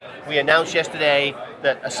we announced yesterday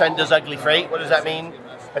that Ascend does ugly freight. What does that mean?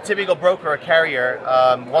 A typical broker or carrier,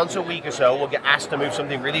 once a week or so, will get asked to move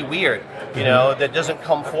something really weird, that doesn't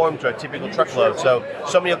conform to a typical truckload. So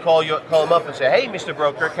somebody will call them up and say, hey, Mr.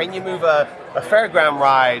 Broker, can you move a fairground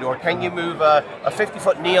ride, or can you move a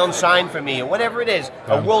 50-foot neon sign for me, or whatever it is,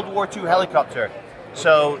 a World War II helicopter.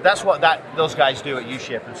 So that's what those guys do at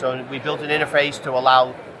UShip. And so we built an interface to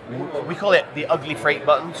allow, we call it the ugly freight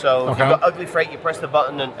button. So if you've got ugly freight, you press the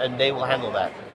button and they will handle that.